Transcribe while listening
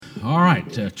All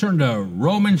right, turn to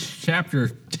Romans chapter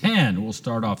 10. We'll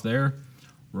start off there.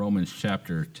 Romans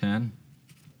chapter 10.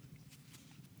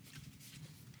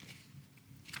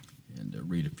 And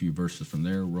read a few verses from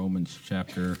there. Romans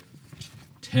chapter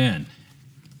 10.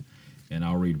 And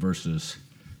I'll read verses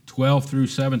 12 through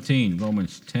 17.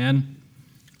 Romans 10,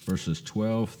 verses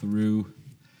 12 through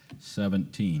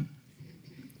 17.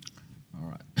 All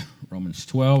right, Romans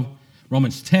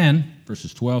 10,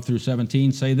 verses 12 through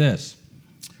 17 say this.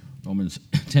 Romans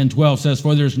 10:12 says,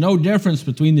 "For there's no difference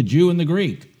between the Jew and the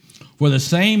Greek, for the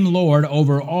same Lord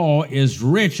over all is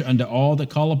rich unto all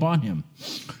that call upon him.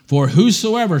 For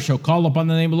whosoever shall call upon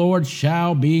the name of the Lord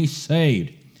shall be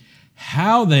saved.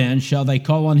 How then shall they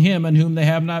call on him in whom they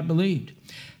have not believed?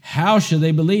 How shall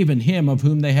they believe in him of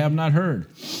whom they have not heard?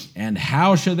 And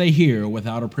how shall they hear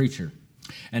without a preacher?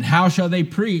 And how shall they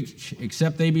preach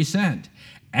except they be sent?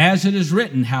 As it is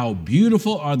written, how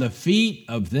beautiful are the feet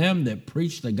of them that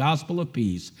preach the gospel of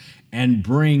peace and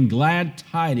bring glad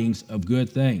tidings of good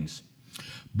things.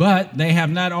 But they have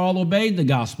not all obeyed the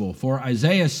gospel. For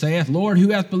Isaiah saith, Lord, who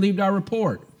hath believed our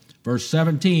report? Verse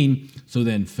 17, so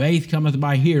then faith cometh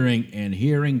by hearing, and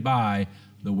hearing by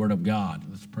the word of God."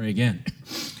 Let's pray again.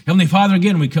 Heavenly Father,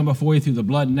 again, we come before you through the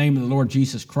blood and name of the Lord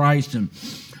Jesus Christ. And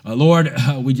Lord,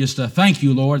 we just thank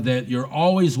you, Lord, that you're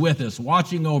always with us,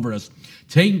 watching over us,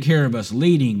 taking care of us,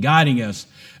 leading, guiding us,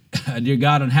 dear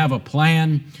God, and have a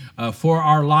plan for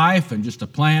our life, and just a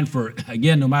plan for,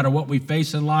 again, no matter what we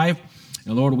face in life.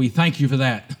 And Lord, we thank you for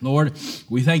that. Lord,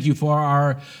 we thank you for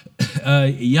our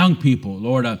young people.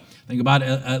 Lord, think about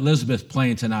Elizabeth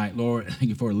playing tonight. Lord, thank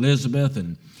you for Elizabeth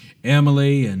and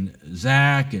Emily and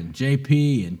Zach and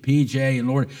JP and PJ. And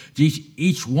Lord,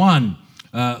 each one,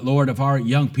 Lord, of our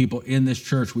young people in this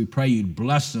church, we pray you'd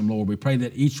bless them, Lord. We pray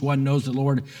that each one knows the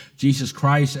Lord Jesus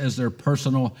Christ as their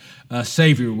personal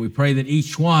Savior. We pray that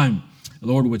each one,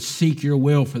 Lord, would seek your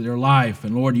will for their life.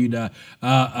 And Lord, you'd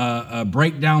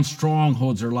break down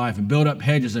strongholds of their life and build up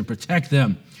hedges and protect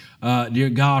them,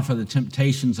 dear God, for the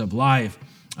temptations of life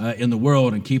in the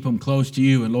world, and keep them close to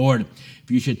you. And Lord,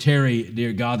 if you should tarry,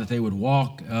 dear God, that they would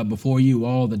walk before you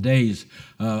all the days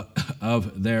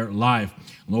of their life.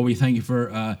 Lord, we thank you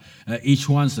for each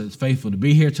one that's faithful to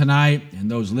be here tonight,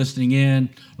 and those listening in.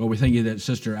 Lord, we thank you that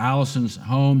Sister Allison's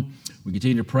home. We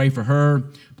continue to pray for her,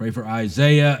 pray for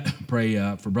Isaiah,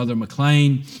 pray for Brother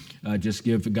McLean. Just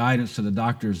give guidance to the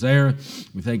doctors there.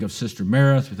 We think of Sister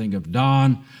Meredith. We think of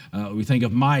Don. We think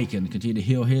of Mike, and continue to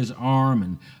heal his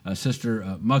arm, and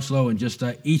Sister Muxlow, and just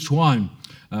each one,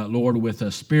 Lord, with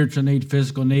a spiritual need,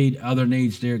 physical need, other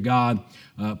needs, dear God.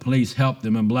 Please help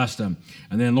them and bless them.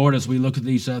 And then, Lord, as we look at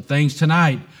these things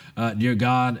tonight, dear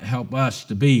God, help us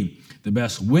to be the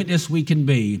best witness we can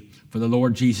be for the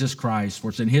Lord Jesus Christ. For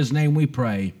it's in his name we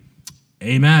pray.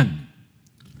 Amen.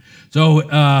 So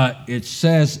it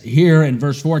says here in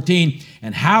verse 14,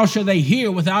 and how shall they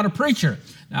hear without a preacher?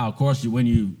 Now, of course, when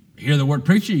you hear the word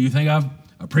preacher, you think of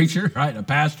a preacher, right? A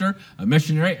pastor, a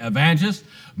missionary, evangelist.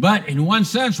 But in one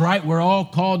sense, right, we're all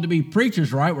called to be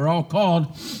preachers, right? We're all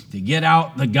called to get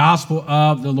out the gospel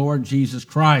of the Lord Jesus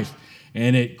Christ.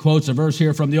 And it quotes a verse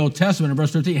here from the Old Testament in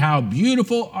verse 13, how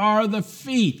beautiful are the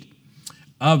feet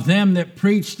of them that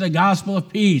preach the gospel of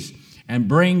peace and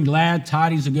bring glad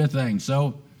tidings of good things.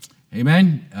 So,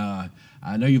 amen.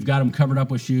 I know you've got them covered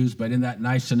up with shoes, but isn't that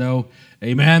nice to know?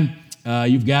 Amen.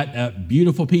 You've got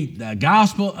beautiful feet, the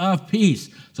gospel of peace.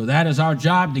 So that is our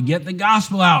job, to get the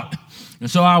gospel out. And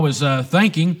so I was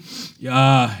thinking, we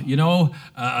just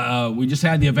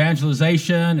had the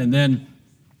evangelization, and then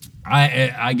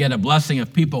I get a blessing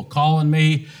of people calling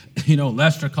me,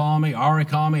 Lester calling me, Ari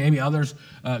calling me, maybe others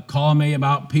calling me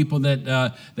about people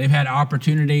that they've had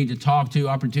opportunity to talk to,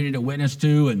 opportunity to witness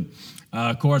to, and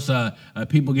of course,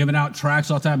 people giving out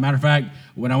tracts all the time. Matter of fact,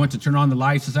 when I went to turn on the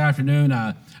lights this afternoon,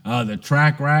 the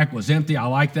tract rack was empty. I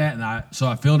like that, and so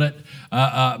I filled it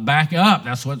back up.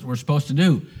 That's what we're supposed to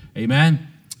do. Amen.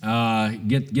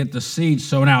 Get the seeds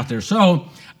sown out there. So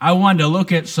I wanted to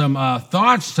look at some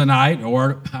thoughts tonight,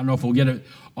 or I don't know if we'll get it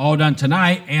all done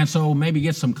tonight, and so maybe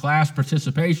get some class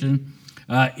participation,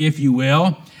 if you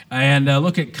will, and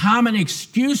look at common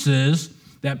excuses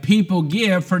that people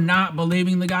give for not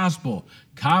believing the gospel.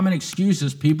 Common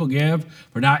excuses people give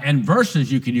for not, and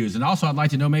verses you can use. And also I'd like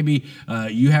to know, maybe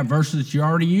you have verses that you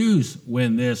already use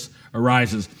when this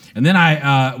arises. And then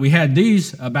we had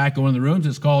these back in one of the rooms.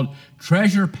 It's called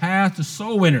Treasure Path to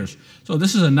Soul Winners. So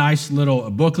this is a nice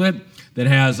little booklet that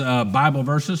has Bible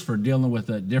verses for dealing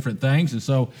with different things. And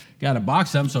so got a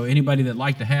box of them. So anybody that'd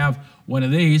like to have one of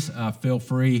these, feel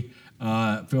free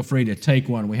to take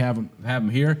one. We have them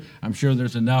here. I'm sure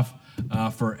there's enough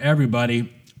for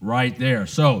everybody right there.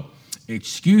 So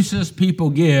excuses people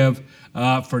give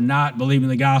for not believing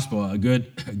the gospel. A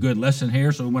good lesson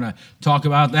here, so we want to talk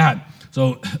about that.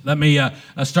 So let me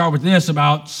start with this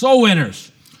about soul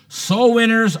winners. Soul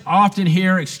winners often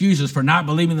hear excuses for not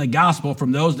believing the gospel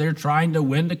from those they're trying to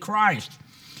win to Christ.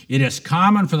 It is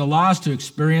common for the lost to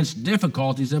experience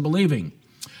difficulties in believing.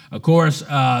 Of course,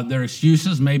 their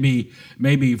excuses may be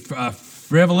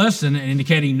frivolous and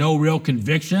indicating no real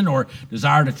conviction or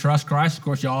desire to trust Christ. Of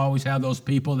course, you'll always have those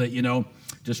people that,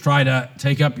 just try to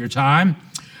take up your time.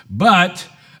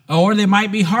 Or they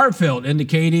might be heartfelt,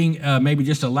 indicating maybe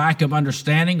just a lack of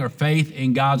understanding or faith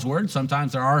in God's word.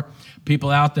 Sometimes there are people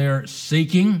out there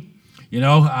seeking.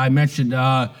 I mentioned,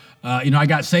 I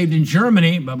got saved in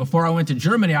Germany, but before I went to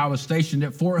Germany, I was stationed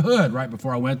at Fort Hood right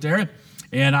before I went there.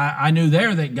 And I knew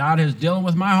there that God is dealing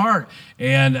with my heart.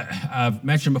 And I've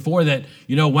mentioned before that,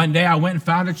 one day I went and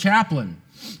found a chaplain.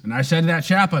 And I said to that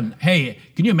chaplain, hey,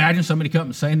 can you imagine somebody coming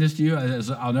and saying this to you?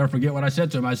 I'll never forget what I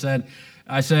said to him. I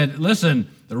said, listen,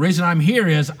 the reason I'm here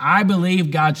is I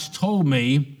believe God's told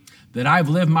me that I've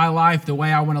lived my life the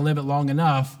way I want to live it long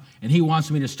enough, and he wants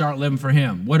me to start living for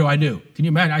him. What do I do? Can you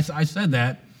imagine? I said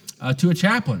that to a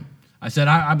chaplain. I said,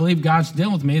 I believe God's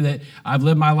dealing with me, that I've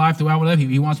lived my life the way I want to live.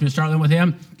 He wants me to start living with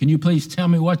him. Can you please tell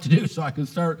me what to do so I can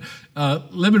start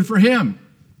living for him?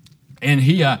 And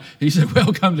he said,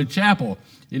 well, come to chapel.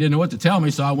 He didn't know what to tell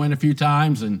me, so I went a few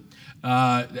times and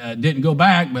didn't go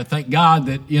back. But thank God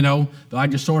that, though I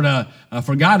just sort of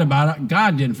forgot about it,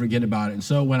 God didn't forget about it. And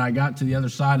so when I got to the other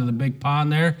side of the big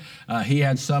pond there, he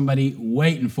had somebody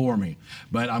waiting for me.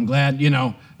 But I'm glad,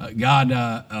 God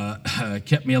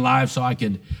kept me alive so I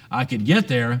could get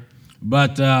there.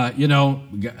 But, I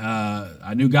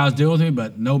knew God was dealing with me,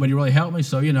 but nobody really helped me.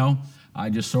 So, I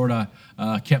just sort of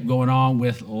kept going on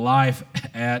with life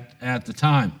at the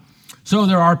time. So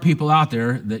there are people out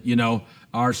there that,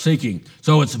 are seeking.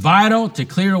 So it's vital to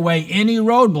clear away any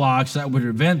roadblocks that would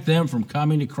prevent them from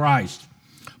coming to Christ.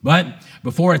 But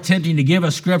before attempting to give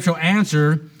a scriptural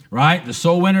answer, right, the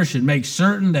soul winner should make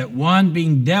certain that one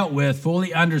being dealt with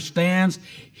fully understands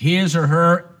his or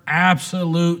her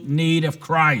absolute need of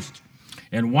Christ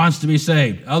and wants to be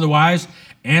saved. Otherwise,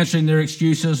 answering their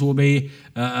excuses will be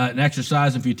an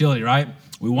exercise in futility, right?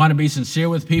 We want to be sincere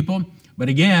with people, but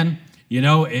again,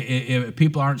 if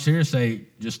people aren't serious, they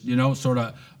just, sort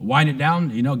of wind it down,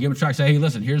 give them a try. Say, hey,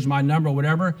 listen, here's my number or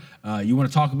whatever. You want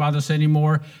to talk about this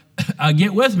anymore?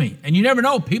 Get with me. And you never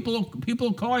know. People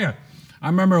will call you. I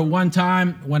remember one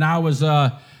time when I was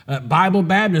at Bible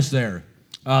Baptist there.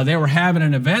 They were having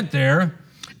an event there,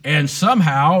 and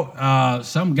somehow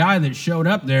some guy that showed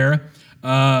up there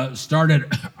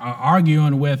started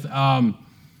arguing with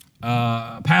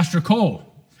Pastor Cole.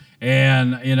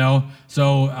 And,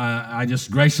 so I just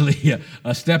graciously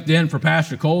stepped in for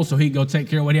Pastor Cole so he'd go take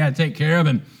care of what he had to take care of.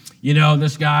 And,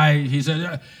 this guy, he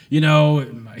said,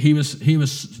 he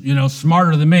was,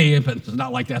 smarter than me, but it's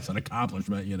not like that's an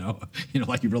accomplishment,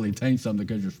 like you really attained something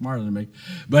because you're smarter than me.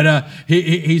 But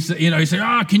he said, he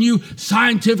said, can you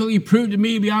scientifically prove to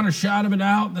me beyond a shadow of a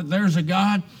doubt that there's a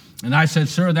God? And I said,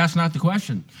 sir, that's not the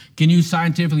question. Can you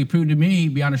scientifically prove to me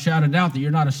beyond a shadow of doubt that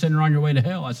you're not a sinner on your way to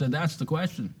hell? I said, that's the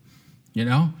question.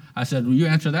 I said, will you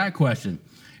answer that question?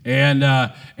 And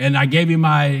I gave him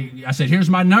I said, here's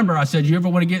my number. I said, you ever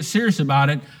want to get serious about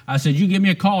it? I said, you give me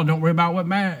a call. Don't worry about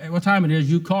what time it is.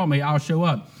 You call me. I'll show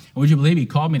up. And would you believe he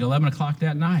called me at 11 o'clock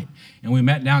that night? And we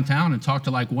met downtown and talked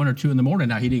to like 1 or 2 in the morning.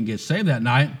 Now, he didn't get saved that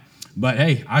night. But,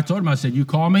 hey, I told him, I said, you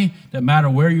call me. Doesn't matter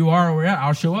where you are or where you're at,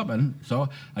 I'll show up. And so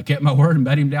I kept my word and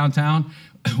met him downtown.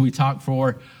 We talked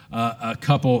for a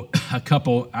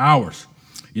couple hours.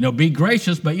 Be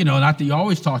gracious, but, not that you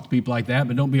always talk to people like that,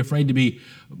 but don't be afraid to be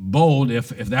bold if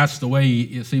that's the way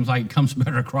it seems like it comes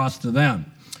better across to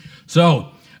them. So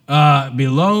we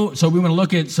want to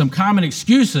look at some common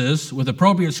excuses with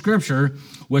appropriate scripture,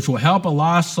 which will help a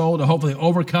lost soul to hopefully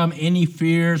overcome any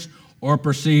fears or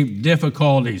perceived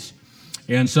difficulties.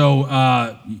 And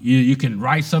so you can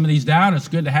write some of these down. It's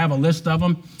good to have a list of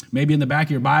them, maybe in the back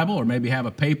of your Bible, or maybe have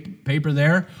a paper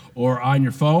there, or on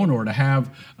your phone, or to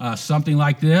have something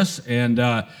like this. And,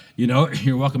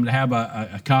 you're welcome to have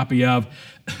a copy of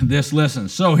this listen.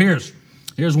 So here's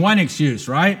one excuse,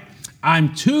 right?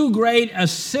 I'm too great a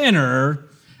sinner,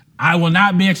 I will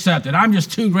not be accepted. I'm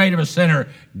just too great of a sinner.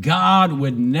 God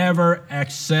would never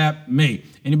accept me.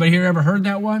 Anybody here ever heard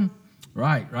that one?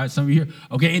 Right. Some of you.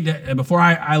 Okay, before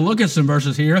I look at some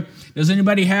verses here, does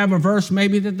anybody have a verse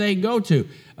maybe that they go to?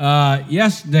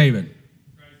 Yes, David.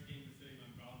 Christ came to save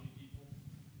ungodly people.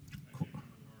 I can't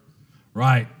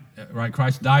remember the verse. Right.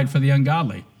 Christ died for the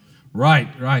ungodly. Right.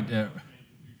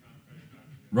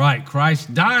 Right,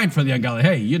 Christ died for the ungodly.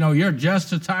 Hey, you're just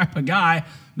the type of guy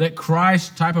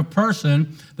type of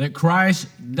person that Christ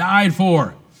died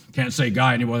for. Can't say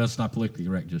guy anymore, that's not politically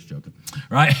correct, just joking.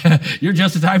 Right? You're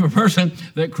just the type of person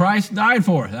that Christ died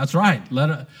for. That's right.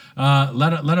 Let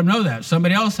them know that.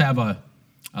 Somebody else have a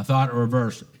thought or a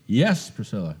verse. Yes,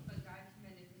 Priscilla. But God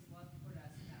commended his love toward us,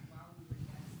 that while we were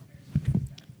yet sinners, Christ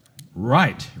died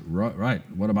for us.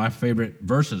 Right. One of my favorite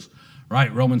verses.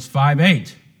 Right, Romans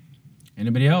 5:8.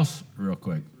 Anybody else? Real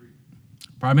quick.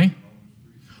 Pardon me?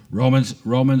 Romans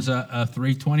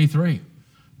 3:23.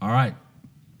 All right,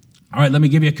 let me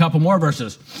give you a couple more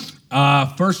verses.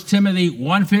 1 Timothy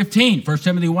 1:15. 1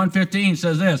 Timothy 1:15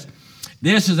 says this.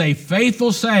 This is a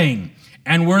faithful saying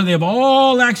and worthy of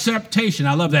all acceptation.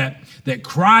 I love that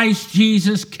Christ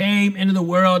Jesus came into the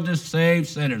world to save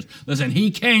sinners. Listen,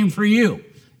 he came for you.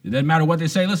 It doesn't matter what they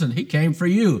say. Listen, he came for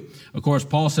you. Of course,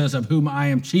 Paul says, of whom I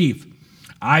am chief.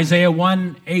 Isaiah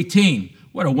 1:18.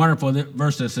 What a wonderful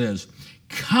verse this is.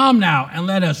 Come now and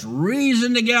let us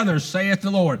reason together, saith the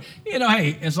Lord.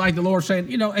 Hey, it's like the Lord saying,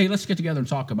 hey, let's get together and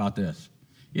talk about this.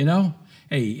 Hey,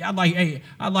 the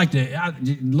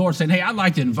Lord saying, hey, I'd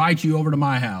like to invite you over to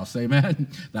my house, amen?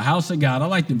 The house of God. I'd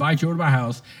like to invite you over to my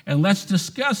house, and let's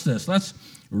discuss this. Let's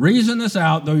reason this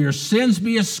out. Though your sins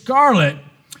be as scarlet.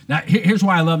 Now, here's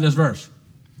why I love this verse.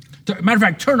 Matter of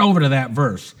fact, turn over to that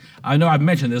verse. I know I've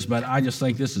mentioned this, but I just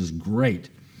think this is great.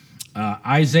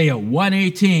 Isaiah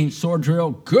 1:18, sword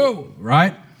drill, go,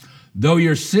 right? Though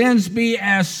your sins be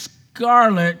as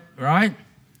scarlet, right?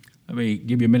 Let me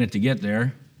give you a minute to get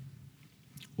there.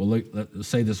 Let's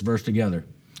say this verse together,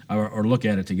 or look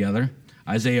at it together.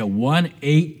 Isaiah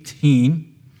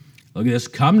 1:18. Look at this.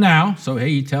 Come now. So, hey,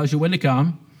 he tells you when to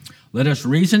come. Let us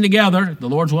reason together. The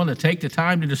Lord's willing to take the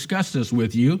time to discuss this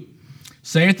with you.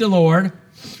 Saith the Lord,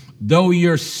 though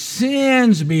your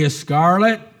sins be as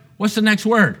scarlet, what's the next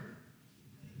word?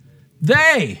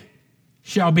 They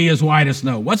shall be as white as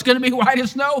snow. What's going to be white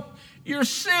as snow? Your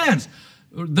sins.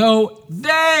 Though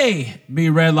they be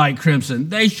red like crimson,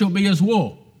 they shall be as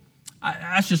wool.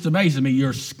 That's just amazing to me.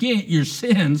 Your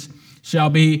sins shall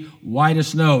be white as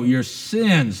snow. Your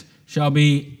sins shall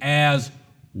be as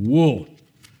wool.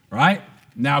 Right?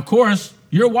 Now, of course,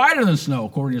 you're whiter than snow,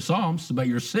 according to Psalms, but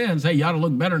your sins, hey, you ought to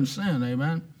look better than sin,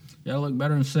 amen? You ought to look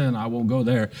better than sin. I won't go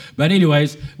there. But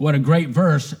anyways, what a great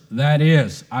verse that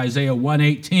is, Isaiah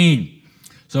 1:18.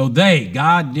 So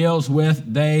God deals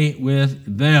with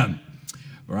them.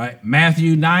 Right?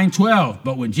 Matthew 9:12.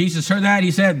 But when Jesus heard that,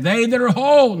 he said, they that are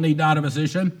whole need not a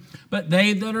physician, but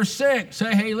they that are sick.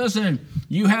 Say, hey, listen,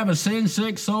 you have a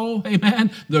sin-sick soul, amen?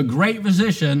 The great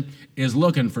physician is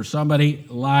looking for somebody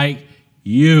like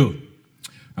you.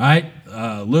 Right?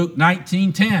 Luke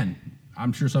 19:10.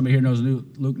 I'm sure somebody here knows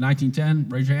Luke 19:10.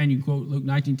 Raise your hand. You can quote Luke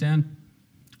 19:10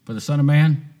 for the Son of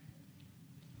Man.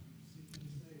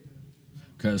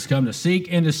 Because come to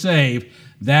seek and to save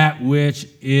that which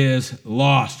is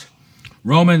lost.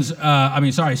 Psalm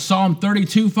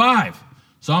 32:5.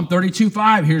 Psalm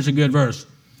 32:5. Here's a good verse.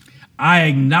 I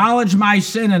acknowledge my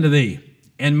sin unto thee,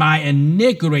 and my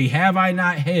iniquity have I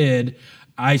not hid.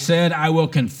 I said, I will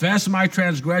confess my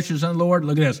transgressions unto the Lord.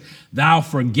 Look at this. Thou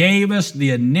forgavest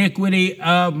the iniquity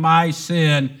of my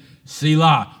sin,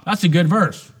 Selah. That's a good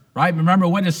verse, right? Remember,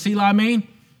 what does Selah mean?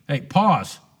 Hey,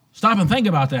 pause. Stop and think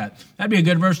about that. That'd be a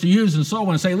good verse to use in Soul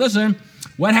and say, listen,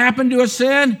 what happened to a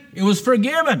sin? It was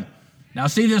forgiven. Now,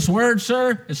 see this word,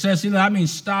 sir? It says, Selah. That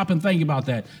means stop and think about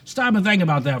that. Stop and think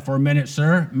about that for a minute,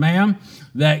 sir, ma'am,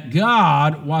 that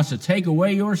God wants to take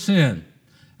away your sin.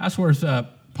 That's worth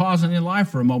pausing in life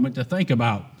for a moment to think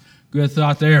about. Good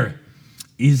thought there.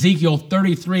 Ezekiel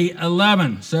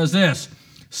 33:11 says this,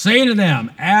 say to them,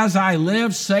 as I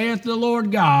live, saith the Lord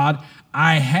God,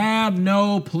 I have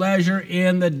no pleasure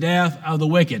in the death of the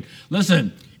wicked.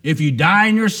 Listen, if you die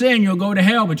in your sin, you'll go to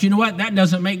hell. But you know what? That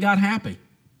doesn't make God happy.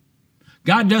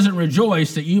 God doesn't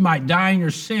rejoice that you might die in your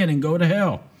sin and go to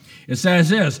hell. It says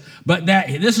this,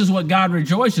 this is what God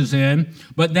rejoices in,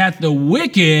 but that the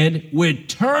wicked would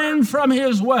turn from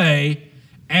his way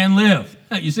and live.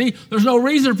 You see, there's no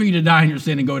reason for you to die in your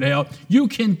sin and go to hell. You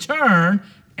can turn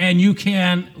and you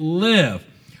can live,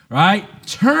 right?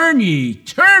 Turn ye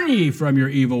from your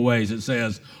evil ways, it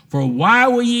says. For why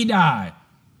will ye die,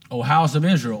 O house of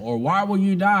Israel? Or why will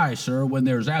you die, sir, when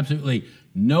there's absolutely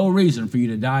no reason for you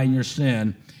to die in your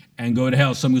sin and go to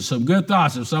hell? Some good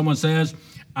thoughts. If someone says,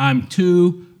 I'm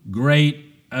too great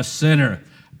a sinner.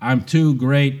 I'm too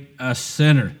great a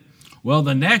sinner. Well,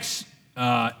 the next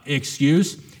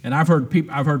excuse, and I've heard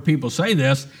people say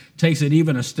this, takes it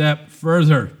even a step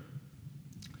further.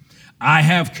 I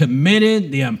have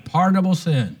committed the unpardonable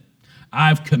sin.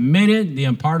 I've committed the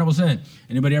unpardonable sin.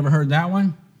 Anybody ever heard that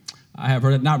one? I have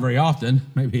heard it not very often,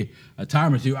 maybe a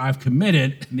time or two. I've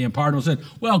committed the unpardonable sin.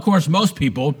 Well, of course, most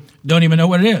people don't even know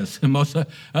what it is. And most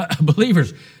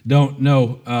believers don't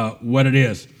know what it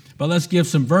is. But let's give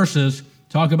some verses,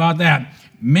 talk about that.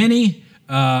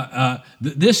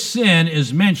 This sin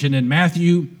is mentioned in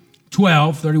Matthew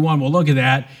 12:31. We'll look at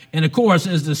that. And of course,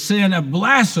 is the sin of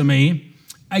blasphemy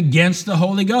against the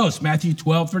Holy Ghost. Matthew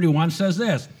 12:31 says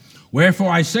this,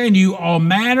 wherefore I say to you, all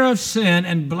manner of sin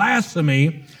and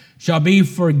blasphemy shall be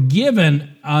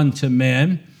forgiven unto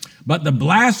men, but the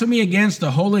blasphemy against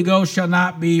the Holy Ghost shall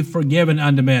not be forgiven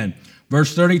unto men.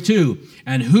 Verse 32,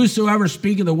 and whosoever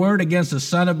speaketh the word against the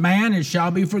Son of Man, it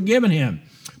shall be forgiven him.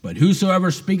 But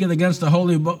whosoever speaketh against the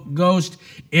Holy Ghost,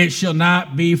 it shall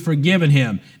not be forgiven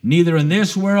him, neither in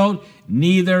this world,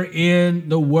 neither in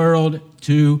the world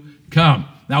to come.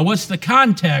 Now, what's the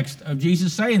context of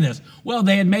Jesus saying this? Well,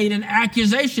 they had made an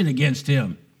accusation against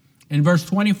him in verse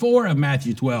 24 of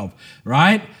Matthew 12,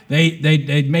 right?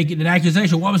 They'd make an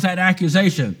accusation. What was that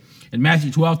accusation? In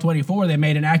Matthew 12:24, they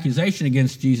made an accusation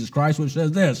against Jesus Christ, which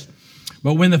says this,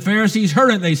 but when the Pharisees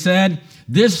heard it, they said,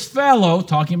 this fellow,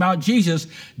 talking about Jesus,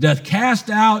 doth cast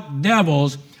out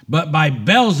devils, but by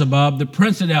Beelzebub, the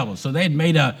prince of devils. So they had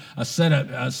made a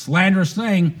slanderous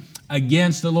thing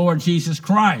against the Lord Jesus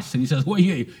Christ. And he says, well,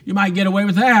 you might get away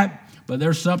with that, but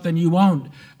there's something you won't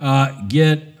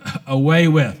get away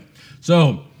with.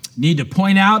 So, need to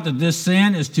point out that this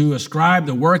sin is to ascribe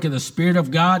the work of the Spirit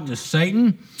of God to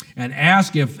Satan, and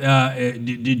ask if do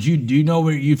you know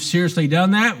where you've seriously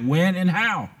done that, when and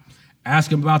how.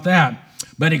 Ask him about that.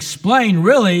 But explain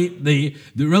really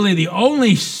the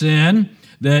only sin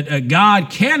that God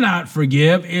cannot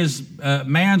forgive is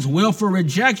man's willful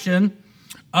rejection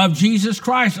of Jesus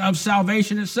Christ, of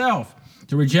salvation itself,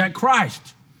 to reject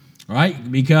Christ.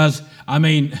 Right? Because, I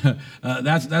mean,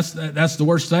 that's the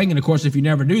worst thing. And, of course, if you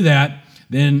never do that,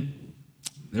 then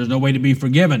there's no way to be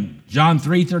forgiven. John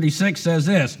 3:36 says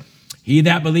this, he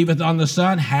that believeth on the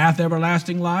Son hath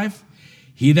everlasting life.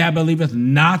 He that believeth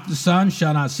not the Son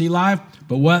shall not see life,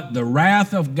 but what? The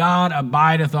wrath of God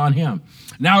abideth on him.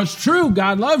 Now, it's true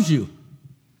God loves you.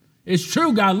 It's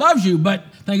true God loves you, but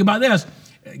think about this.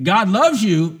 God loves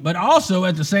you, but also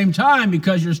at the same time,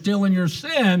 because you're still in your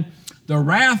sin, the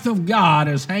wrath of God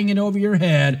is hanging over your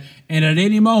head, and at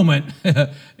any moment,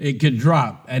 it could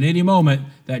drop. At any moment,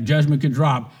 that judgment could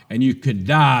drop, and you could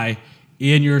die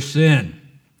in your sin.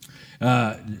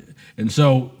 And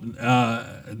so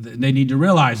they need to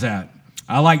realize that.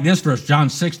 I like this verse, John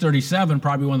 6:37,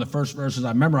 probably one of the first verses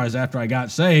I memorized after I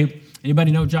got saved.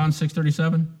 Anybody know John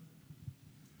 6:37?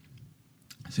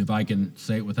 See if I can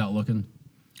say it without looking.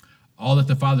 All that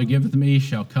the Father giveth me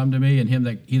shall come to me, and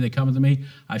he that cometh to me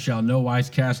I shall no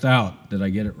wise cast out. Did I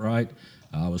get it right?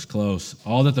 I was close.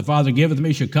 All that the Father giveth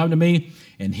me shall come to me,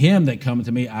 and him that cometh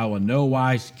to me I will no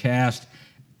wise cast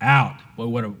out. Boy,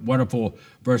 what a wonderful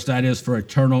verse that is for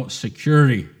eternal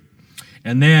security.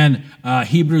 And then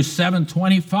Hebrews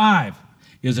 7:25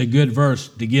 is a good verse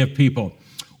to give people.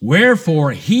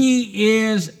 Wherefore he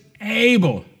is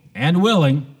able and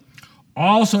willing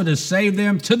also to save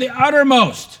them to the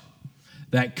uttermost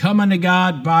that come unto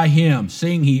God by him,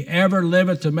 seeing he ever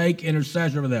liveth to make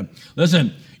intercession for them.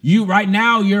 Listen, you right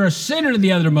now, you're a sinner to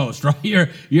the uttermost, right?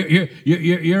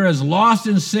 You're as lost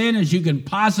in sin as you can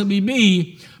possibly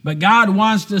be, but God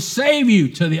wants to save you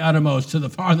to the uttermost, to the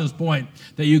farthest point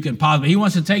that you can possibly. He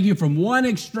wants to take you from one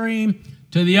extreme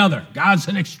to the other. God's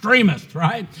an extremist,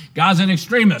 right? God's an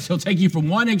extremist. He'll take you from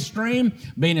one extreme,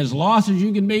 being as lost as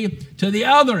you can be, to the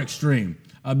other extreme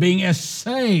of being as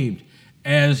saved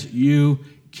as you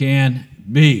can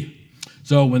be.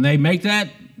 So when they make that,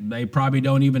 they probably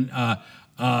don't even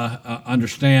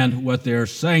understand what they're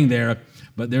saying there,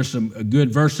 but there's some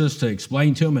good verses to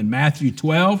explain to them in Matthew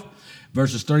 12,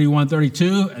 verses 31,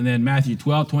 32, and then Matthew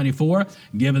 12, 24,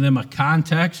 giving them a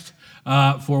context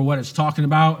for what it's talking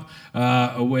about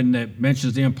when it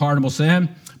mentions the unpardonable sin,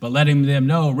 but letting them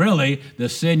know, really, the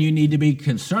sin you need to be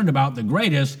concerned about, the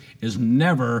greatest, is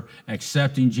never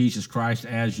accepting Jesus Christ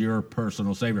as your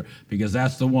personal Savior, because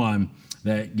that's the one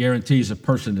that guarantees a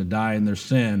person to die in their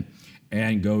sin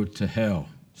and go to hell.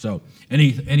 So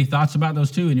any thoughts about those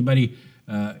two? Anybody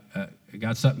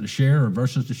got something to share or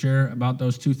verses to share about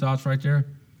those two thoughts right there?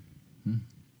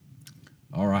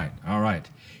 All right.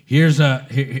 Here's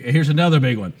another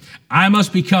big one. I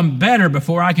must become better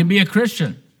before I can be a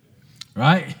Christian.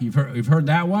 Right? You've heard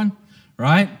that one,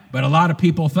 right? But a lot of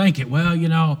people think it. Well,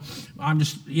 I'm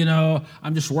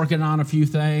just working on a few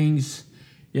things.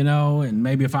 and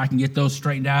maybe if I can get those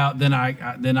straightened out, then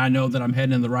I know that I'm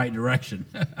heading in the right direction,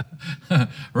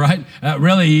 right?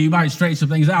 Really, you might straighten some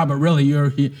things out, but really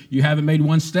you haven't made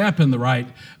one step in the right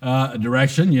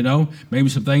direction, maybe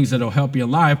some things that'll help you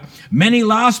in life. Many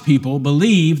lost people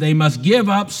believe they must give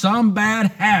up some bad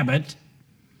habit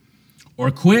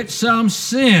or quit some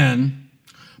sin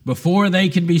before they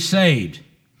can be saved.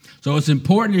 So it's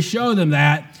important to show them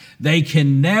that they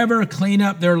can never clean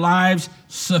up their lives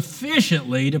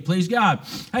sufficiently to please God.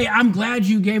 Hey, I'm glad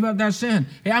you gave up that sin.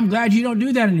 Hey, I'm glad you don't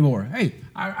do that anymore. Hey,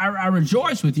 I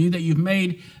rejoice with you that you've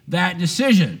made that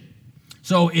decision.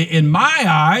 So in my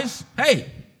eyes,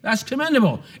 hey, that's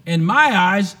commendable. In my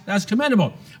eyes, that's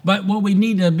commendable. But what we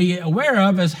need to be aware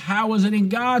of is how is it in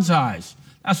God's eyes?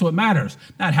 That's what matters.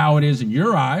 Not how it is in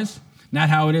your eyes, not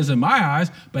how it is in my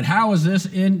eyes, but how is this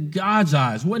in God's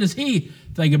eyes? What does he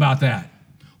think about that?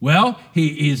 Well,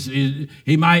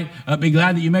 he might be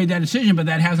glad that you made that decision, but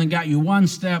that hasn't got you one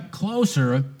step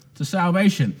closer to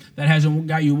salvation. That hasn't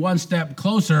got you one step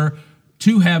closer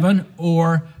to heaven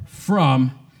or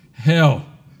from hell.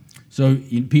 So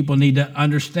people need to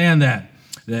understand that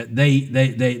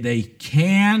they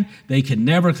can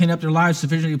never clean up their lives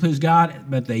sufficiently to please God,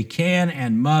 but they can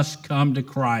and must come to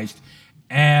Christ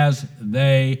as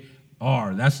they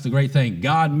are. That's the great thing.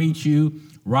 God meets you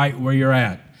right where you're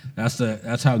at.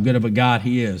 That's how good of a God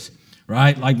he is,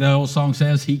 right? Like the old song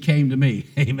says, he came to me.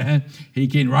 Amen. He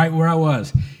came right where I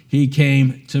was. He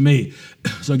came to me.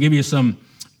 So I'll give you some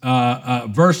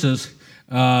verses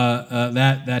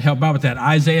that help out with that.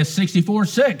 Isaiah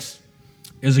 64:6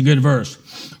 is a good verse.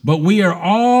 But we are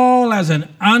all as an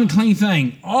unclean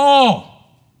thing. All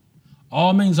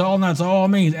means all, and that's all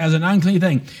means, as an unclean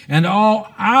thing. And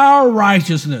all our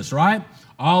righteousness, right?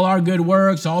 All our good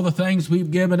works, all the things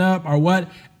we've given up are what?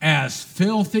 As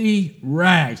filthy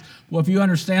rags. Well, if you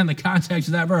understand the context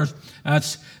of that verse,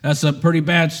 that's some pretty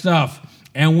bad stuff.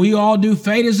 And we all do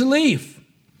fade as a leaf,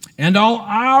 and all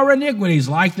our iniquities,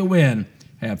 like the wind,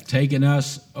 have taken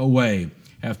us away.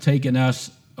 Have taken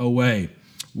us away.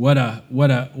 What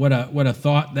a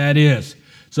thought that is.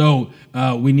 So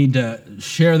we need to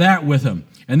share that with them,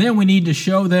 and then we need to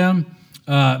show them.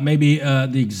 Maybe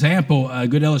the example, a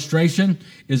good illustration,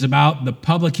 is about the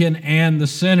publican and the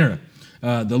sinner.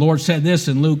 The Lord said this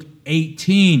in Luke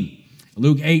 18.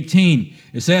 Luke 18,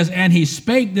 it says, and he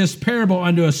spake this parable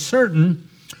unto a certain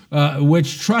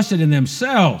which trusted in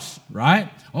themselves, right?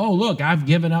 Oh, look, I've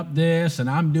given up this and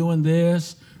I'm doing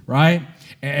this, right?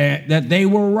 That they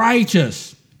were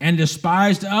righteous and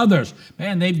despised others.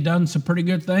 Man, they've done some pretty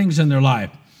good things in their life.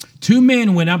 Two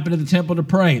men went up into the temple to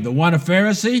pray, the one a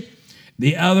Pharisee,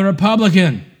 the other a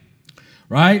publican,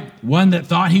 right? One that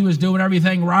thought he was doing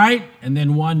everything right, and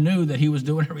then one knew that he was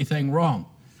doing everything wrong,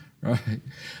 right?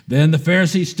 Then the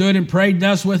Pharisee stood and prayed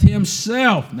thus with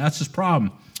himself. And that's his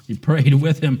problem. He prayed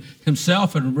with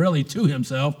himself and really to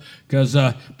himself, because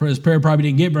his prayer probably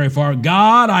didn't get very far.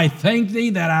 God, I thank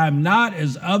thee that I am not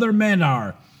as other men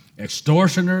are,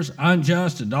 extortioners,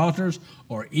 unjust, adulterers,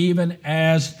 or even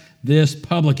as this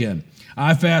publican.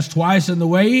 I fast twice in the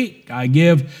week. I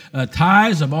give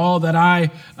tithes of all that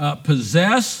I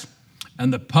possess.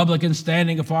 And the publican,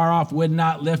 standing afar off, would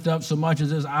not lift up so much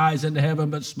as his eyes into heaven,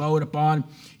 but smote upon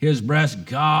his breast,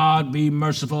 God be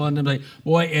merciful unto me.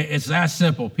 Boy, it's that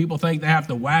simple. People think they have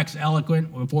to wax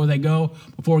eloquent before they go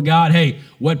before God. Hey,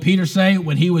 what Peter say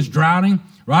when he was drowning,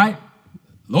 right?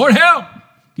 Lord, help!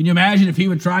 Can you imagine if he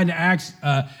would try to act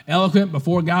eloquent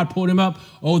before God pulled him up?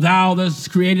 O thou that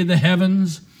hast created the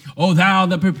heavens, O thou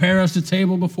that preparest a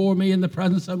table before me in the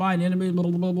presence of mine enemies, blah,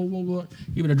 blah, blah, blah, blah.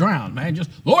 He would have drowned, man. Just,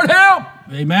 Lord, help!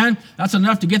 Amen. That's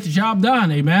enough to get the job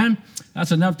done, amen.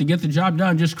 That's enough to get the job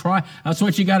done. Just cry. That's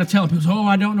what you got to tell people. Oh,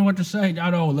 I don't know what to say.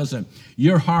 Oh, listen,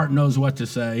 your heart knows what to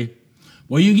say.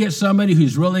 Well, you get somebody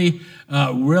who's really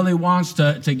wants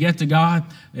to get to God,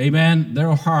 amen,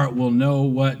 their heart will know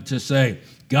what to say.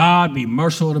 God, be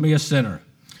merciful to me, a sinner.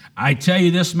 I tell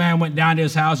you, this man went down to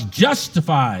his house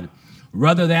justified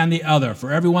rather than the other.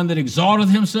 For everyone that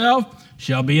exalteth himself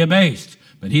shall be abased,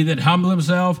 but he that humbleth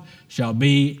himself shall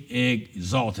be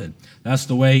exalted. That's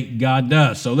the way God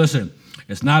does. So listen,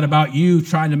 it's not about you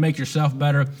trying to make yourself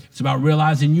better. It's about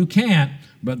realizing you can't,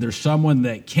 but there's someone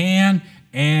that can,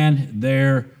 and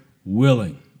they're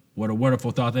willing. What a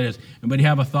wonderful thought that is. Anybody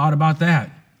have a thought about that?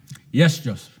 Yes,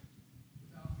 Joseph.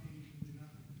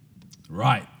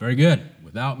 Right, very good.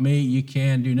 Without me, you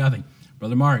can do nothing.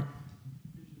 Brother Mark.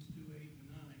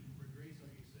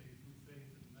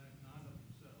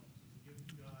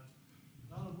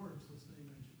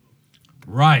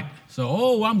 Right.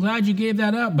 So, I'm glad you gave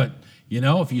that up. But,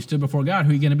 if you stood before God,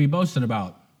 who are you going to be boasting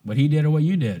about? what he did or what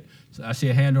you did. So I see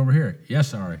a hand over here. Yes,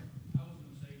 sorry. I was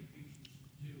going to say Ephesians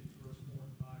 2, verse 4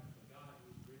 and 5, but God who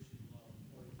is rich in love,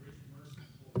 or is rich in mercy,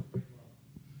 and full of great love,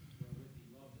 wherewith he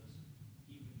loved us,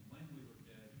 even when we were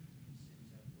dead in sins,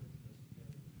 hath quickened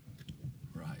us together with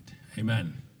Christ. Right.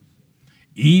 Amen.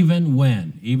 Even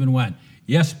when.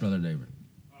 Yes, Brother David.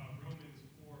 Romans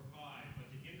 4, 5, but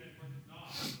to him that worketh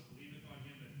not, but believeth on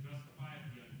him that justifieth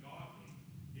the ungodly,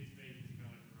 his faith is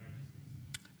counted for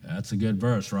righteousness. That's a good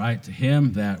verse, right? To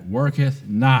him that worketh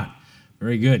not.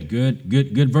 Very good.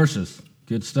 Good verses.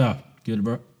 Good stuff.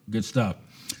 Good stuff.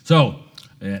 So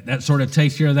that sort of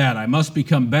takes care of that. I must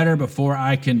become better before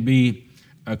I can be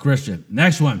a Christian.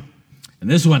 Next one. And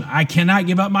this one, I cannot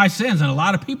give up my sins. And a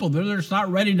lot of people, they're just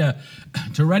not ready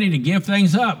to give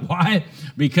things up. Why?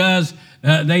 Because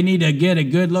they need to get a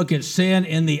good look at sin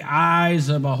in the eyes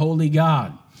of a holy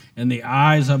God. In the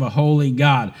eyes of a holy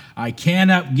God. I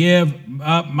cannot give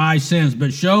up my sins. But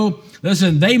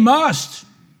listen, they must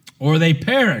or they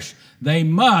perish. They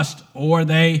must or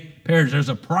they perish. There's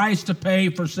a price to pay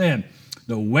for sin.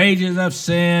 The wages of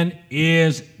sin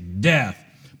is death.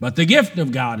 But the gift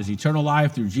of God is eternal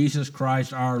life through Jesus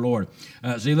Christ our Lord.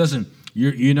 See, listen,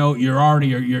 you're already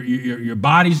your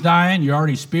body's dying. You're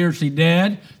already spiritually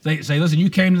dead. Say, listen, you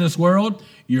came to this world.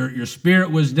 Your spirit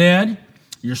was dead.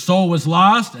 Your soul was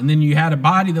lost, and then you had a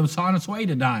body that was on its way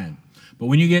to dying. But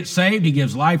when you get saved, he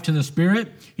gives life to the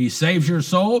spirit. He saves your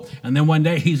soul, and then one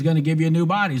day he's going to give you a new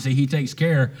body. See, he takes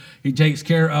care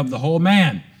of the whole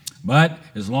man. But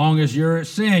as long as you're in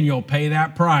sin, you'll pay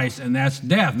that price, and that's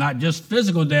death. Not just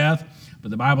physical death,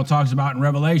 but the Bible talks about in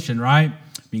Revelation, right?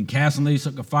 Being cast in the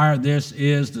lake of fire. This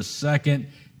is the second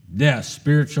death,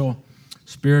 spiritual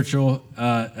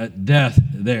death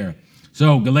there.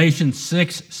 So Galatians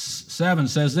 6:7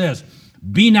 says this,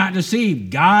 be not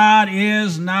deceived. God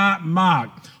is not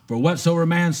mocked. For whatsoever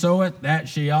man soweth, that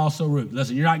she also reap.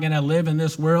 Listen, you're not going to live in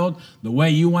this world the way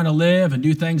you want to live and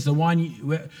do things the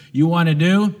one you want to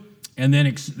do. And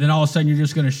then all of a sudden you're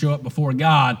just going to show up before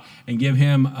God and give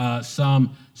him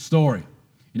some story.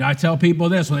 I tell people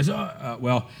this when they say,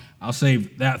 well, I'll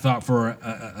save that thought for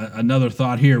another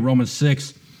thought here. Romans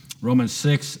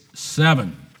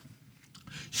 6:7.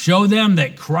 Show them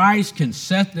that Christ can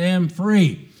set them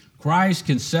free. Christ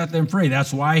can set them free.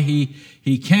 That's why he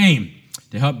came,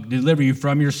 to help deliver you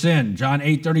from your sin. John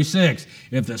 8:36.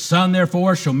 If the Son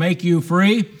therefore shall make you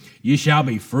free, you shall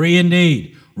be free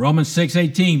indeed. Romans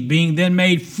 6:18, being then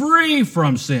made free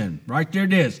from sin. Right there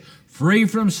it is. Free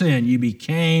from sin, you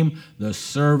became the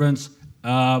servants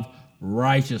of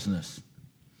righteousness.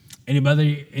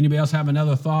 Anybody else have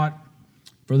another thought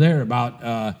for there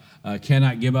about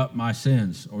cannot give up my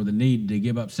sins or the need to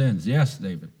give up sins? Yes,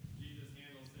 David. Jesus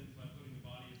handles sins by putting the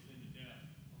body of sin to death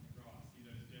on the cross. He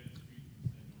that is dead is free from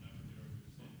sin, will never bear your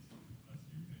sins, unless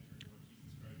you enter into what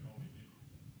Jesus Christ always did.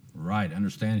 Right.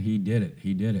 Understand, he did it.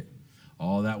 He did it.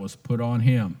 All that was put on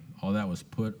him. All that was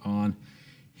put on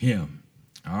him.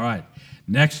 All right.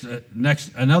 Next,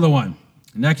 another one.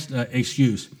 Next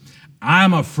excuse.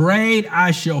 I'm afraid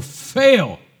I shall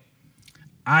fail.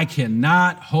 I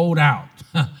cannot hold out.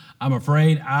 I'm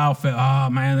afraid I'll fail. Oh,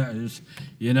 man,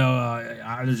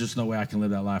 there's just no way I can live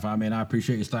that life. I mean, I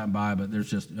appreciate you stopping by, but there's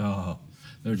just no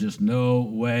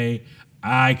way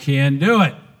I can do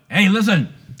it. Hey,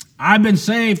 listen. I've been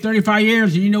saved 35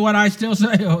 years, and you know what I still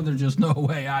say? Oh, there's just no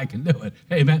way I can do it.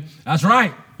 Hey, man, that's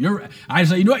right. I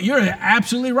say, you know what? You're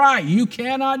absolutely right. You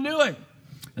cannot do it.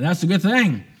 And that's a good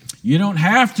thing. You don't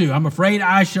have to. I'm afraid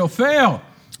I shall fail.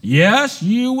 Yes,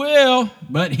 you will,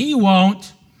 but he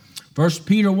won't. 1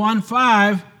 Peter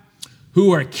 1:5,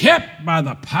 who are kept by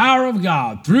the power of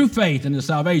God through faith into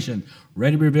salvation,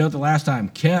 ready to be revealed the last time,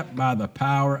 kept by the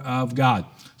power of God.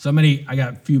 I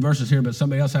got a few verses here, but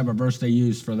somebody else have a verse they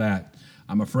use for that.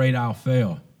 I'm afraid I'll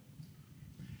fail.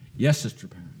 Yes, Sister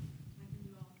Pam.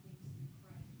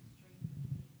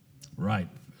 Right.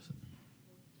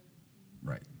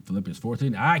 Philippians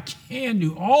 4:13. I can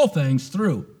do all things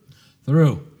through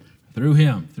him.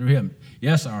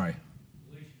 Yes, Ari.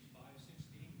 Galatians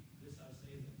 5:16. This I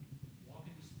say that walk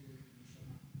in the Spirit, and you shall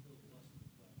not fulfill the lust of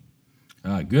the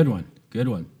flesh. Good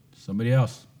one. Somebody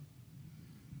else.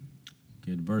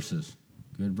 Good verses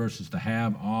to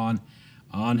have on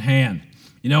hand.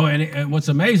 And what's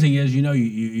amazing is,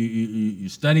 you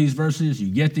study these verses, you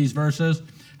get these verses,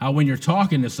 how when you're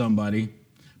talking to somebody,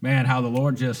 man, how the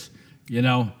Lord just,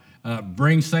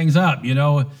 brings things up.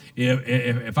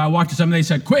 If I walked to somebody and they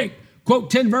said, quick, quote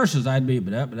 10 verses, I'd be,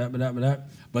 but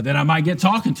then I might get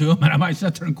talking to them and I might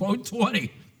sit there and quote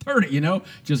 20, 30,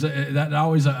 that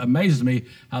always amazes me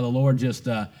how the Lord just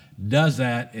does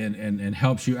that and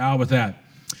helps you out with that.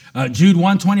 Jude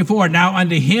 1:24, now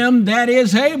unto him that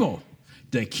is able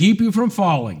to keep you from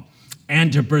falling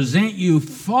and to present you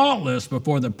faultless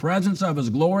before the presence of his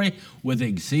glory with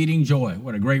exceeding joy.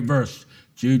 What a great verse,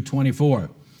 Jude 24.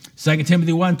 2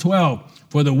 Timothy 1:12,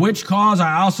 for the which cause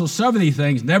I also suffer these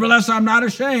things. Nevertheless, I'm not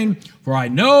ashamed, for I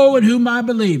know in whom I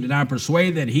believed, and I'm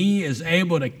persuaded that he is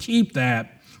able to keep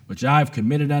that which I've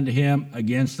committed unto him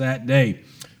against that day.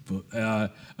 2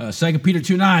 Peter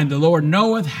 2:9, the Lord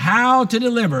knoweth how to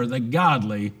deliver the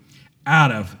godly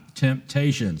out of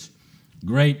temptations.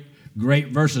 Great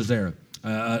verses there.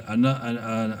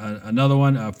 Another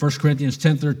one, 1 Corinthians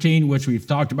 10:13, which we've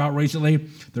talked about recently.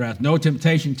 There hath no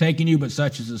temptation taken you, but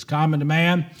such as is common to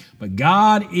man. But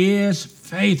God is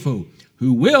faithful,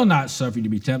 who will not suffer you to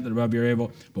be tempted above your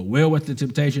able, but will with the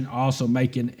temptation also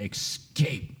make an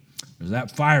escape. There's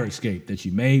that fire escape, that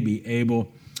you may be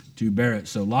able to bear it.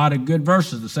 So a lot of good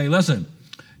verses to say, listen,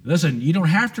 you don't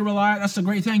have to rely, that's the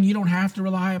great thing, you don't have to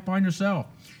rely upon yourself.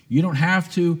 You don't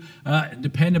have to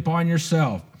depend upon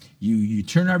yourself. You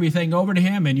turn everything over to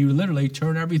him, and you literally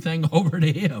turn everything over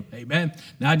to him. Amen.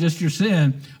 Not just your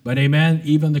sin, but amen,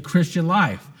 even the Christian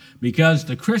life. Because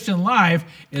the Christian life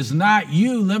is not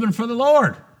you living for the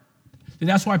Lord. See,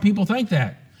 that's why people think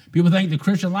that. People think the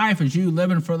Christian life is you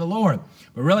living for the Lord.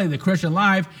 But really, the Christian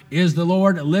life is the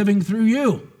Lord living through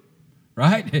you.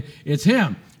 Right? It's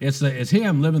him. It's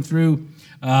him living through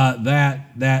that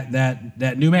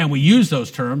new man. We use those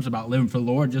terms about living for the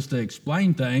Lord just to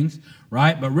explain things,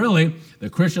 right? But really, the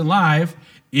Christian life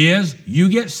is you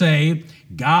get saved.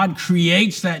 God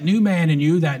creates that new man in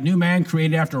you, that new man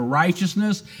created after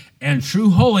righteousness and true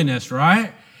holiness,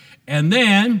 right? And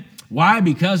then, why?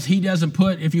 Because he doesn't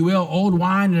put, if you will, old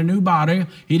wine in a new bottle.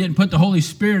 He didn't put the Holy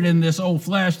Spirit in this old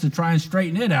flesh to try and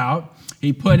straighten it out.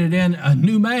 He put it in a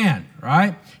new man,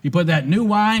 right? He put that new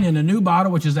wine in a new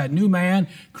bottle, which is that new man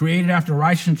created after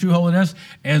righteousness and true holiness.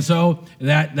 And so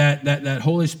that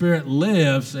Holy Spirit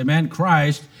lives, amen,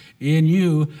 Christ in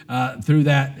you through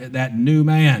that new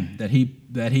man that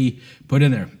he put in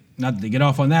there. Not to get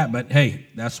off on that, but hey,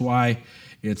 that's why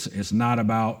it's not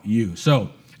about you.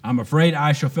 So I'm afraid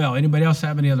I shall fail. Anybody else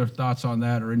have any other thoughts on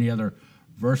that or any other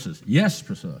verses? Yes,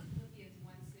 Priscilla.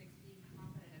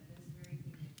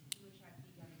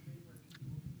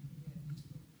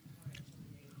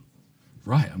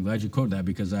 Right, I'm glad you quoted that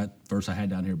because that verse I had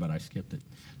down here, but I skipped it.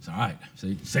 It's all right.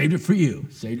 Saved it for you.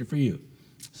 Saved it for you.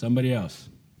 Somebody else.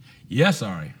 Yes,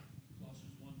 Ari.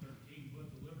 Colossians 1:13, who have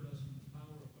delivered us from the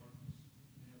power of darkness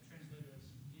and have translated us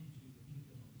into the kingdom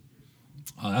of his dear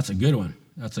Son. Oh, that's a good one.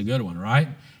 That's a good one, right?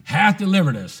 Hath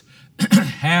delivered us,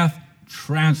 hath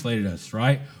translated us,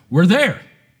 right? We're there.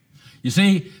 You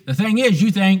see, the thing is,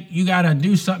 you think you got to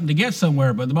do something to get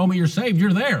somewhere, but the moment you're saved,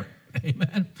 you're there.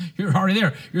 Amen. You're already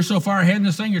there. You're so far ahead in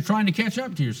this thing, you're trying to catch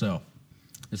up to yourself.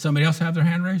 Did somebody else have their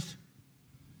hand raised?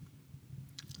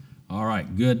 All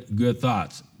right. Good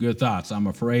thoughts. Good thoughts. I'm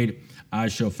afraid I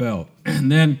shall fail.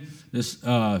 And then this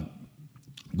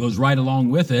goes right along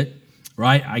with it,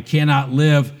 right? I cannot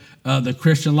live the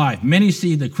Christian life. Many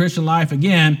see the Christian life,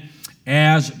 again,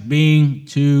 as being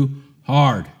too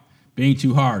hard. Being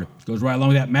too hard. It goes right along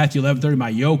with that. Matthew 11:30, my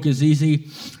yoke is easy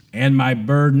and my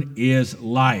burden is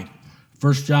light.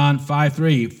 1 John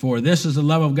 5:3, for this is the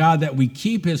love of God, that we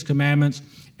keep his commandments,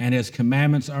 and his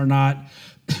commandments are not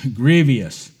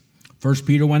grievous. 1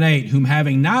 Peter 1:8, whom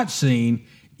having not seen,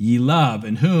 ye love,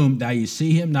 in whom, though ye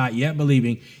see him not yet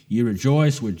believing, ye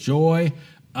rejoice with joy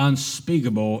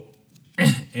unspeakable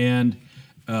and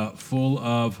full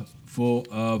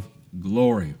of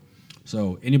glory.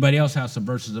 So anybody else have some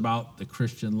verses about the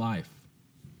Christian life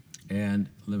and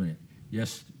living it?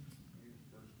 Yes?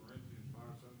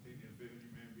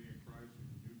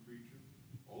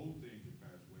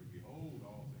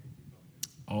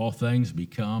 All things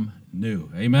become new.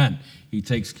 Amen. He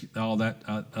takes all that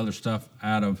other stuff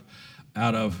out of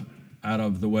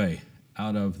the way.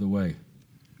 Out of the way.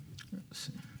 Let's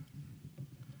see.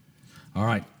 All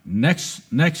right. Next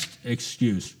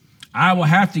excuse. I will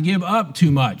have to give up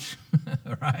too much.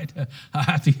 All right. I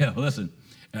have to give. Listen.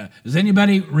 Does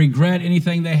anybody regret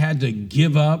anything they had to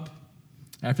give up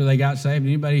after they got saved?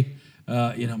 Anybody?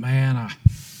 Man,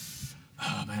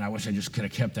 I wish I just could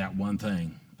have kept that one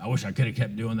thing. I wish I could have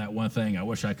kept doing that one thing. I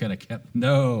wish I could have kept.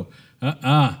 No,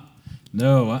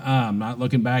 I'm not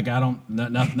looking back. I don't.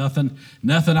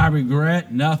 Nothing I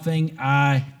regret. Nothing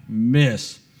I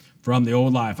miss from the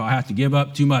old life. I'll have to give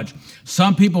up too much.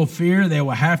 Some people fear they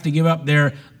will have to give up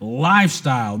their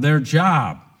lifestyle, their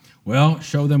job. Well,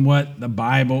 show them what the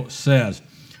Bible says.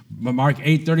 Mark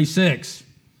 8:36.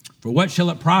 For what shall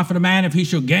it profit a man if he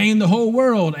shall gain the whole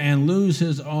world and lose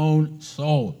his own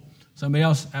soul? Somebody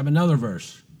else have another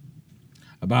verse.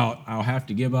 about I'll have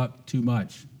to give up too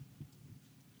much.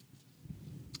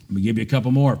 Let me give you a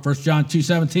couple more. 1 John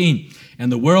 2:17,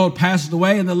 and the world passeth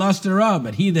away and the lust thereof,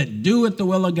 but he that doeth the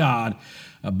will of God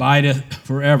abideth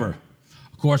forever.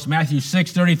 Of course, Matthew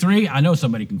 6:33, I know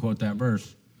somebody can quote that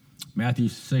verse. Matthew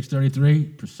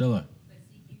 6:33, Priscilla. But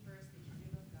seek ye first the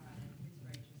kingdom of God and his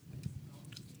righteousness,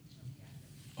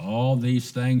 and all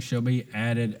these things shall be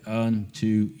added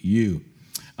unto you.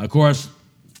 Of course,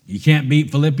 you can't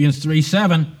beat Philippians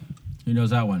 3:7. Who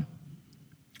knows that one?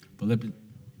 Philippians.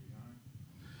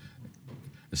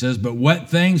 It says, but what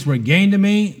things were gained to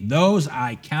me, those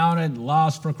I counted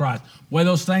loss for Christ. Boy,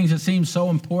 those things that seem so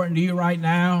important to you right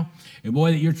now, and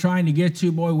boy, that you're trying to get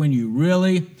to, boy, when you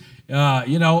really, I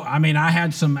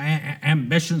had some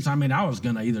ambitions. I was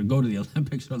going to either go to the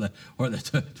Olympics or the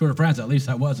Tour de France. At least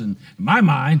that was in my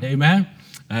mind, amen.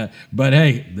 But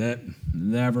hey, that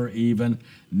never even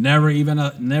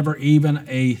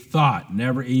a thought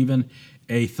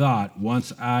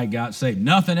once I got saved.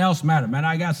 Nothing else mattered, man.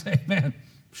 I got saved, man.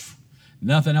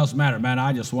 Nothing else mattered, man.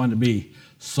 I just wanted to be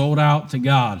sold out to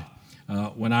God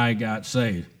when I got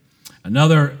saved.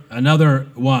 Another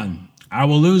one. I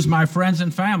will lose my friends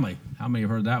and family. How many have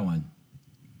heard that one?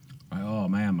 Right, oh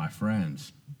man, my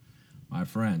friends.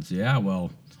 Yeah,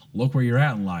 well, look where you're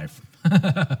at in life.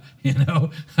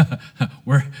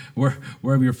 where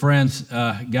have your friends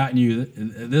gotten you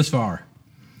this far?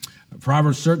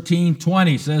 Proverbs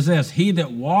 13:20 says this: he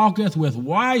that walketh with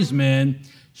wise men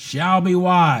shall be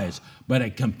wise, but a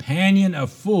companion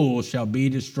of fools shall be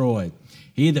destroyed.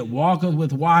 He that walketh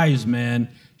with wise men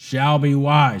shall be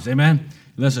wise. Amen.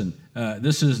 Listen,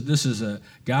 this is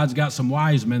God's got some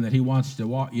wise men that He wants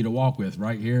you to walk with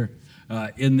right here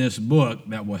in this book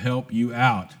that will help you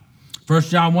out. 1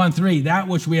 John 1:3, that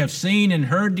which we have seen and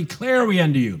heard declare we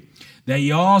unto you, that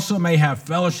ye also may have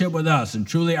fellowship with us. And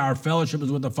truly our fellowship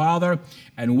is with the Father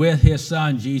and with His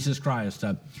Son, Jesus Christ.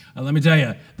 Let me tell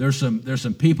you, there's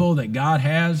some people that God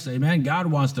has, amen. God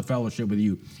wants to fellowship with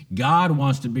you. God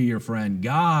wants to be your friend.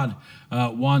 God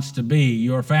wants to be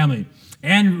your family.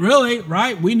 And really,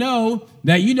 right, we know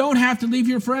that you don't have to leave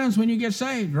your friends when you get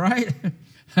saved, right?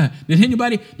 Did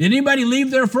anybody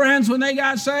leave their friends when they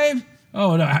got saved?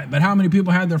 Oh, no, but how many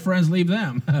people had their friends leave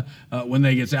them when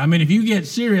they get saved? If you get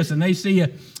serious and they see a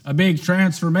big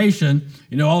transformation,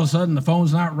 all of a sudden the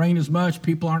phone's not ringing as much,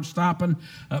 people aren't stopping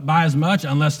by as much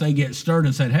unless they get stirred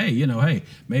and said, hey,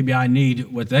 maybe I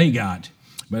need what they got.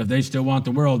 But if they still want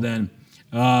the world, then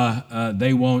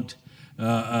they won't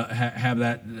have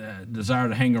that desire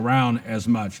to hang around as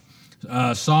much.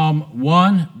 Psalm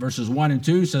 1, verses 1 and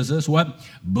 2 says this, what?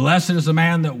 Blessed is the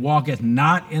man that walketh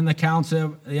not in the counsel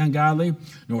of the ungodly,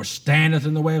 nor standeth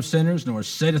in the way of sinners, nor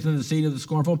sitteth in the seat of the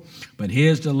scornful, but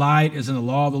his delight is in the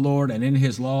law of the Lord, and in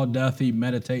his law doth he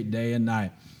meditate day and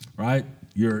night. Right?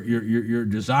 Your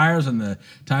desires and the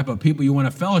type of people you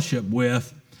want to fellowship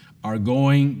with are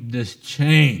going to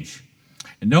change.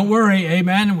 And don't worry,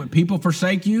 amen, when people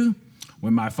forsake you,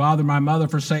 when my father, my mother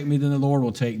forsake me, then the Lord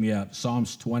will take me up.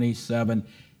 Psalms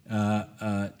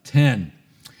 27:10.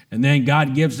 And then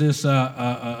God gives this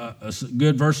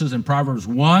good verses in Proverbs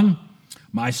 1.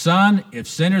 My son, if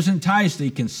sinners entice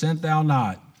thee, consent thou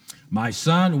not. My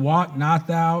son, walk not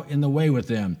thou in the way with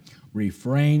them.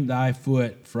 Refrain thy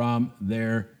foot from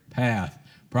their path.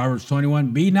 Proverbs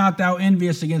 21, be not thou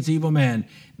envious against evil men,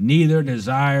 neither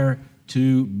desire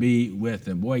to be with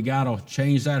them. Boy, God will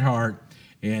change that heart,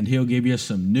 and He'll give you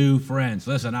some new friends.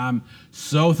 Listen, I'm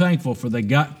so thankful for the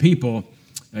people,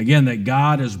 again, that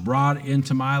God has brought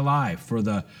into my life, for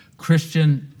the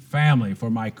Christian family,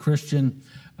 for my Christian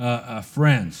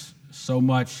friends. So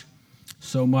much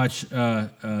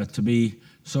to be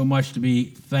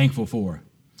thankful for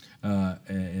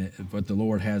what the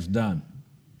Lord has done.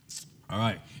 All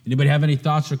right. Anybody have any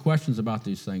thoughts or questions about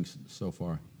these things so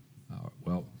far?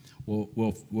 Well,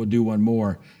 we'll do one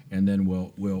more, and then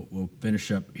we'll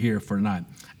finish up here for tonight.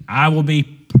 I will be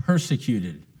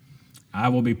persecuted. I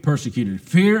will be persecuted.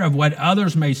 Fear of what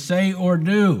others may say or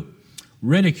do.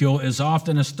 Ridicule is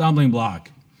often a stumbling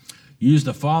block. Use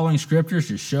the following scriptures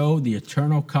to show the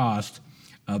eternal cost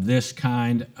of this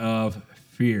kind of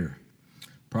fear.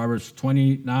 Proverbs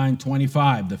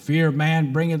 29:25. The fear of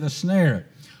man bringeth a snare,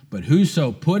 but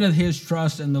whoso putteth his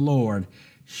trust in the Lord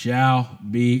shall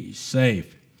be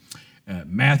safe.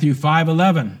 Matthew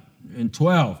 5:11 and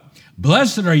 12.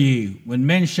 Blessed are ye when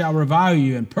men shall revile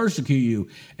you and persecute you,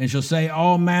 and shall say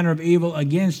all manner of evil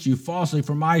against you falsely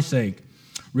for my sake.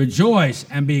 Rejoice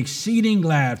and be exceeding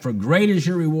glad, for great is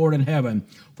your reward in heaven,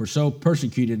 for so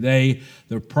persecuted they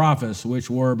the prophets which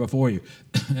were before you.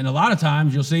 And a lot of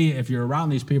times you'll see, if you're around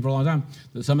these people for a long time,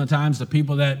 that some of the times the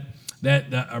people that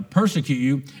that persecute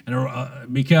you,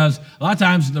 and because a lot of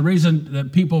times the reason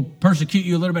that people persecute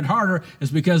you a little bit harder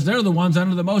is because they're the ones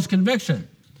under the most conviction.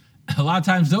 A lot of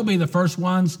times they'll be the first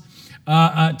ones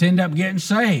to end up getting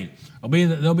saved.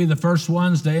 They'll be the first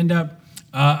ones to end up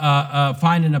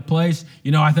finding a place.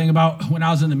 I think about when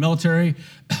I was in the military,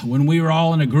 when we were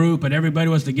all in a group and everybody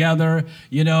was together,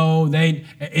 they'd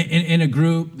in a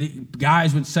group, the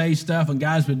guys would say stuff and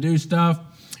guys would do stuff.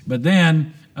 But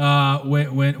then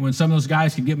when some of those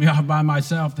guys could get me off by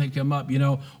myself, they'd come up,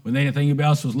 when they didn't think anybody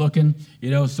else was looking,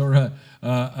 sort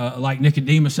of like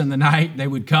Nicodemus in the night, they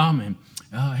would come and,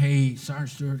 hey, Sergeant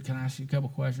Stewart, can I ask you a couple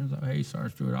questions? Oh, hey,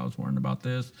 Sergeant Stewart, I was wondering about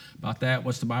this, about that.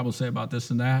 What's the Bible say about this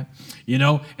and that?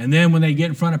 And then when they get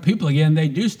in front of people again, they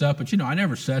do stuff. But, I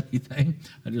never said anything.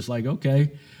 I just like,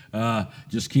 okay,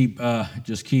 just keep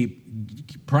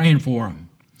praying for them.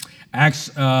 Acts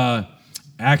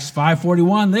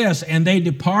 5:41, this, and they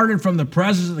departed from the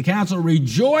presence of the council,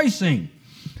 rejoicing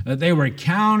that they were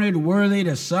counted worthy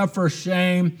to suffer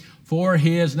shame for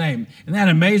his name. Isn't that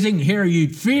amazing? Here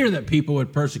you'd fear that people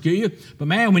would persecute you, but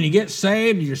man, when you get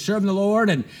saved and you're serving the Lord,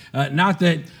 and not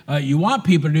that you want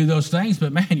people to do those things,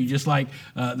 but man, you just like,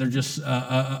 they're just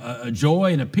a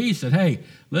joy and a peace that, hey,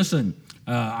 listen,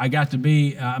 I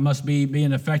must be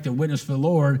an effective witness for the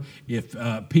Lord if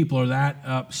people are that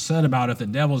upset about it. If the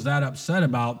devil's that upset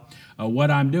about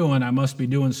what I'm doing, I must be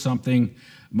doing something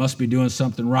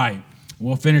right.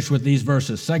 We'll finish with these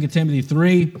verses. 2 Timothy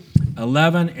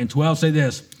 3:11 and 12 say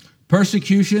this: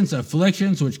 persecutions,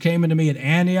 afflictions, which came into me at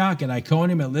Antioch, at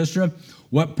Iconium, at Lystra,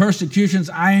 what persecutions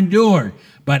I endured,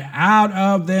 but out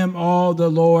of them all the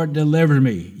Lord delivered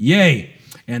me. Yea,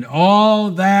 and all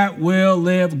that will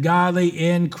live godly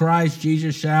in Christ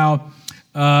Jesus shall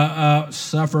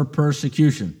suffer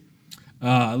persecution.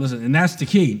 Listen, and that's the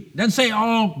key. It doesn't say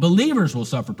all believers will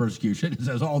suffer persecution. It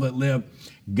says all that live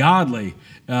godly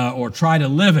or try to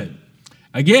live it.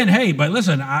 Again, hey, but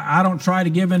listen, I don't try to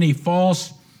give any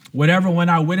false whatever when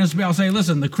I witness me. I'll say,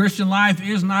 listen, the Christian life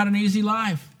is not an easy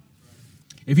life.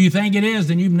 If you think it is,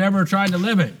 then you've never tried to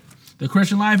live it. The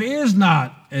Christian life is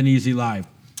not an easy life.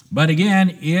 But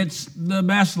again, it's the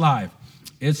best life.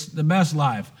 It's the best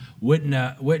life.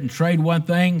 Wouldn't trade one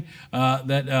thing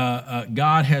that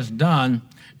God has done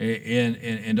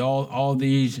in all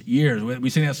these years. We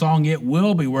sing that song, "It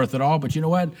Will Be Worth It All," but you know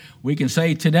what? We can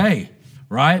say today,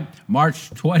 right? March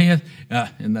 20th,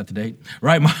 isn't that the date?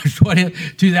 Right, March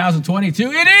 20th,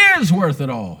 2022, it is worth it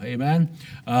all, amen,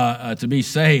 to be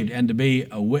saved and to be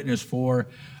a witness for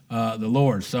the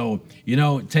Lord. So,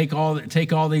 take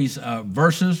all these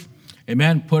verses,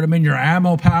 amen, put them in your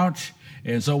ammo pouch,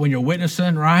 and so when you're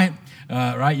witnessing, right,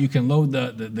 you can load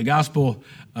the gospel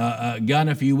gun,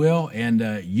 if you will,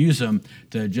 and use them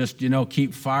to just,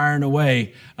 keep firing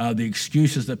away the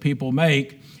excuses that people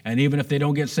make. And even if they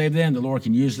don't get saved then, the Lord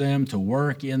can use them to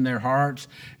work in their hearts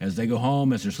as they go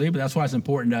home, as they're sleeping. That's why it's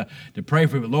important to pray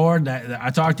for people. Lord, I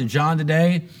talked to John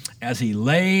today. As he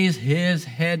lays his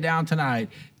head down tonight,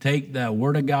 take the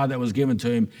word of God that was given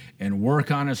to him and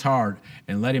work on his heart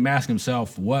and let him ask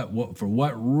himself, for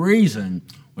what reason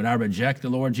would I reject the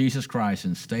Lord Jesus Christ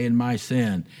and stay in my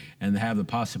sin and have the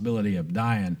possibility of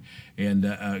dying and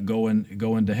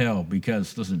going to hell?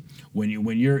 Because listen, when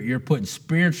you're putting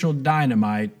spiritual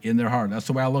dynamite in their heart, that's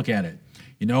the way I look at it.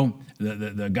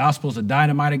 The gospel's a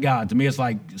dynamite of God. To me, it's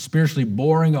like spiritually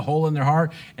boring a hole in their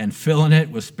heart and filling it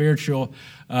with spiritual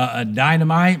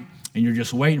dynamite, and you're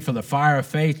just waiting for the fire of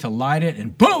faith to light it,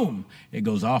 and boom, it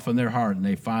goes off in their heart, and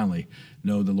they finally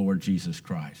know the Lord Jesus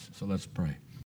Christ. So let's pray.